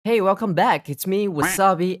Hey, welcome back. It's me,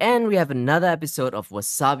 Wasabi, and we have another episode of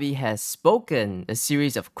Wasabi Has Spoken, a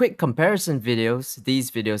series of quick comparison videos. These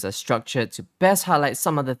videos are structured to best highlight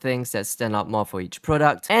some of the things that stand out more for each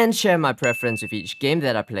product and share my preference with each game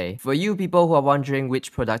that I play. For you people who are wondering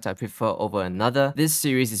which product I prefer over another, this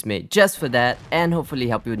series is made just for that and hopefully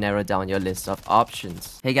help you narrow down your list of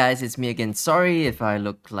options. Hey guys, it's me again. Sorry if I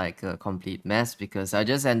look like a complete mess because I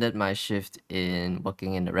just ended my shift in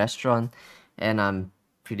working in the restaurant and I'm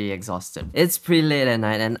pretty exhausted. It's pretty late at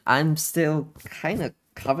night and I'm still kind of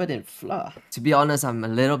covered in fluff. To be honest, I'm a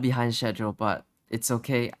little behind schedule, but it's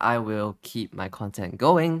okay. I will keep my content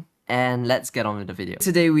going. And let's get on with the video.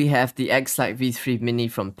 Today we have the Xlite V3 Mini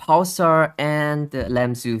from Pulsar and the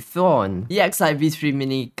Lamzu Thorn. The Xlite V3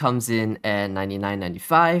 Mini comes in at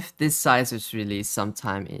 $99.95. This size was released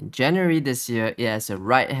sometime in January this year. It has a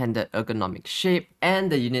right-handed ergonomic shape and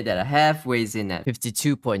the unit that I have weighs in at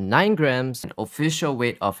 52.9 grams, an official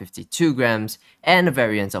weight of 52 grams, and a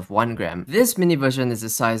variance of 1 gram. This mini version is a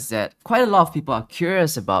size that quite a lot of people are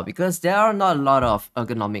curious about because there are not a lot of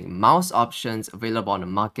ergonomic mouse options available on the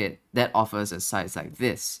market that offers a size like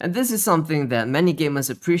this. And this is something that many gamers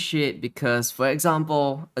appreciate because, for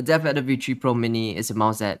example, a DevEditor V3 Pro Mini is a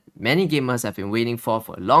mouse that many gamers have been waiting for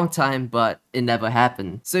a long time, but it never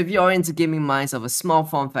happened. So if you're into gaming mice of a small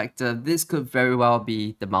form factor, this could very well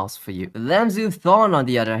be the mouse for you. The Lamzu Thorn, on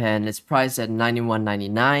the other hand, is priced at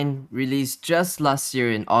 $91.99, released just last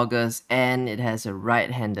year in August, and it has a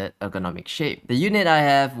right-handed ergonomic shape. The unit I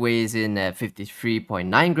have weighs in at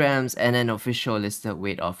 53.9 grams and an official listed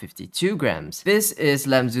weight of 52 grams. This is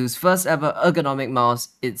Lamzu's first ever ergonomic mouse.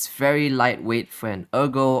 It's very lightweight for an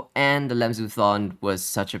ergo, and the Lamzu Thorn was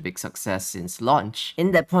such a big success since launch.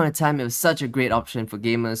 In that point of time, it was such a great option for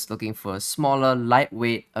gamers looking for a smaller,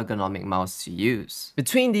 lightweight ergonomic mouse to use.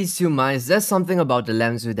 Between these two mice, there's something about the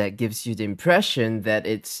Lamzu that gives you the impression that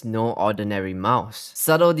it's no ordinary mouse.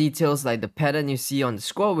 Subtle details like the pattern you see on the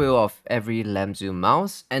scroll wheel of every Lamzu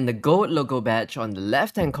mouse, and the gold logo badge on the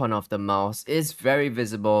left-hand corner of the mouse is very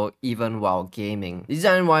visible even while gaming.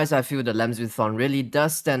 Design-wise, I feel the Lamzu Thorn really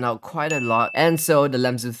does stand out quite a lot, and so the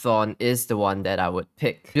Lamzu Thorn is the one that I would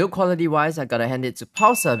pick. Build quality-wise, I gotta hand it to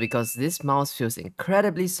Pulsar because this mouse feels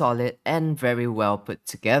incredibly solid and very well put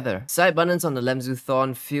together. Side buttons on the Lamzu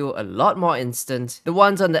Thorn feel a lot more instant. The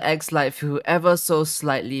ones on the Xlite feel ever so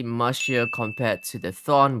slightly mushier compared to the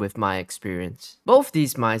Thorn with my experience. Both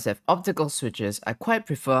these mice have optical switches. I quite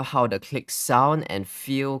prefer how the clicks sound and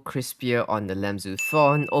feel crispier on the Lamzu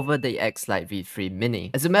Thorn over the Xlite V3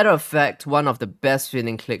 Mini. As a matter of fact, one of the best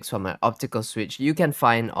feeling clicks from an optical switch you can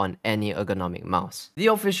find on any ergonomic mouse. The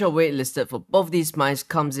official weight listed for both these mice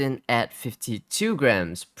comes in at 52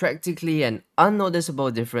 grams, practically an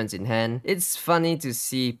unnoticeable difference in hand. It's funny to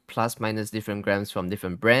see plus minus different grams from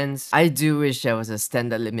different brands. I do wish there was a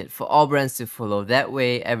standard limit for all brands to follow. That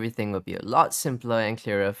way, everything would be a lot simpler and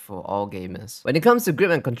clearer for all gamers. When it comes to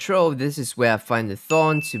grip and control, this is where I find the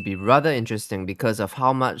Thorn to be rather interesting because of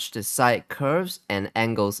how much the side curves and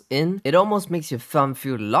angles in. It almost makes your thumb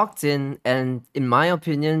feel locked in, and in my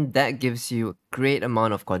opinion, that gives you great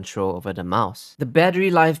amount of control over the mouse. The battery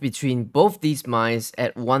life between both these mice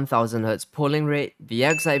at 1000Hz polling rate, the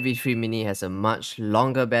Xlite V3 Mini has a much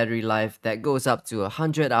longer battery life that goes up to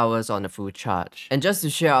 100 hours on a full charge. And just to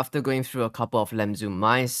share, after going through a couple of Lamzu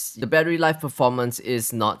mice, the battery life performance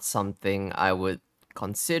is not something I would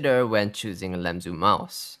consider when choosing a Lamzu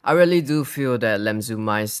mouse. I really do feel that Lamzu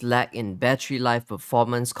mice lack in battery life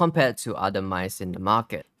performance compared to other mice in the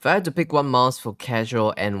market. If I had to pick one mouse for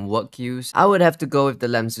casual and work use, I would have to go with the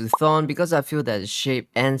Lamzu Thorn because I feel that the shape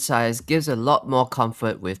and size gives a lot more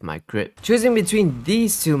comfort with my grip. Choosing between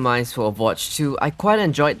these two mice for Overwatch 2, I quite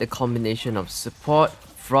enjoyed the combination of support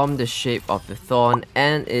from the shape of the Thorn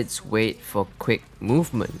and its weight for quick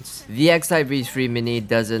movements. The Xlite V3 Mini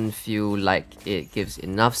doesn't feel like it gives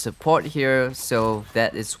enough support here, so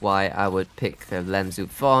that is why I would pick the Lamzu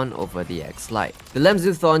Thorn over the Xlite. The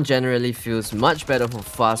Lamzu Thorn generally feels much better for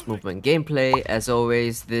fast movement gameplay. As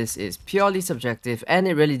always, this is purely subjective and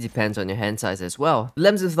it really depends on your hand size as well. The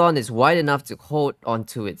Lamzu Thorn is wide enough to hold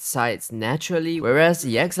onto its sides naturally, whereas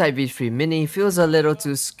the Xlite V3 Mini feels a little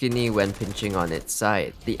too skinny when pinching on its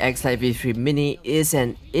side. The Xlite V3 Mini is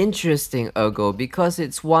an interesting ergo because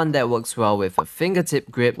it's one that works well with a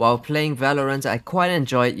fingertip grip. While playing Valorant, I quite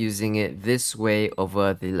enjoyed using it this way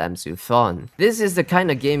over the Lamzu Thorn. This is the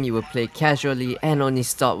kind of game you would play casually and only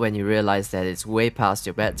stop when you realize that it's way past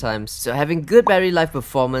your bedtime, so having good battery life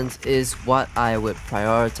performance is what I would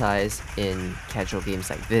prioritize in casual games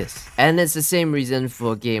like this. And it's the same reason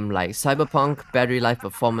for a game like Cyberpunk. Battery life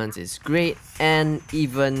performance is great, and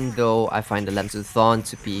even though I find the Lamzu Thorn want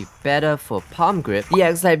to be better for palm grip, the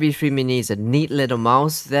Xlite V3 Mini is a neat little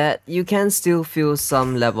mouse that you can still feel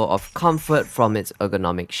some level of comfort from its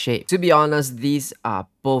ergonomic shape. To be honest, these are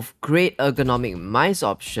both great ergonomic mice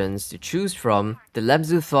options to choose from. The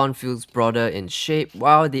Lamzu Thorn feels broader in shape,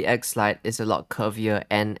 while the Xlite is a lot curvier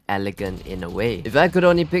and elegant in a way. If I could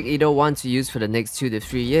only pick either one to use for the next 2 to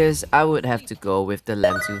 3 years, I would have to go with the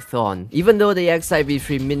Lamzu Thorn. Even though the Xlite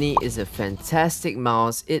V3 Mini is a fantastic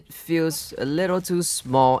mouse, it feels a little too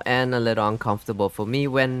small and a little uncomfortable for me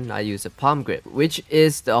when I use a palm grip, which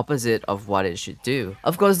is the opposite of what it should do.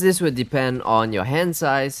 Of course, this would depend on your hand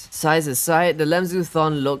size. Size aside, the Lamzu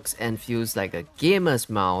Thorn looks and feels like a gamer's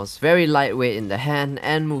mouse, very lightweight in the hand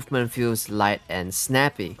and movement feels light and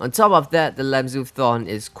snappy. On top of that, the Lamzu Thorn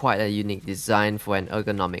is quite a unique design for an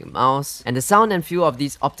ergonomic mouse, and the sound and feel of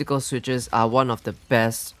these optical switches are one of the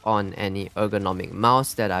best on any ergonomic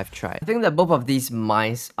mouse that I've tried. I think that both of these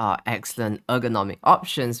mice are excellent ergonomic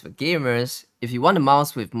options for gamers. If you want a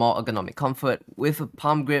mouse with more ergonomic comfort, with a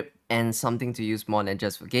palm grip, and something to use more than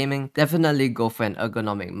just for gaming, definitely go for an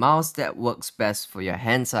ergonomic mouse that works best for your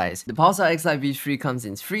hand size. The Pulsar Xlite V3 comes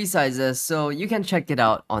in 3 sizes, so you can check it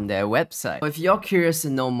out on their website. If you're curious to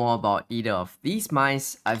know more about either of these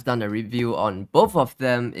mice, I've done a review on both of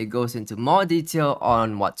them. It goes into more detail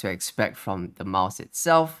on what to expect from the mouse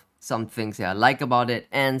itself, some things that I like about it,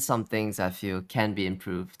 and some things I feel can be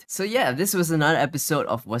improved. So yeah, this was another episode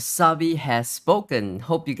of Wasabi Has Spoken.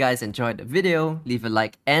 Hope you guys enjoyed the video. Leave a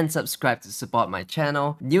like and subscribe to support my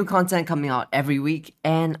channel. New content coming out every week,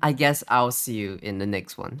 and I guess I'll see you in the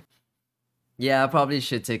next one. Yeah, I probably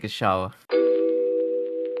should take a shower.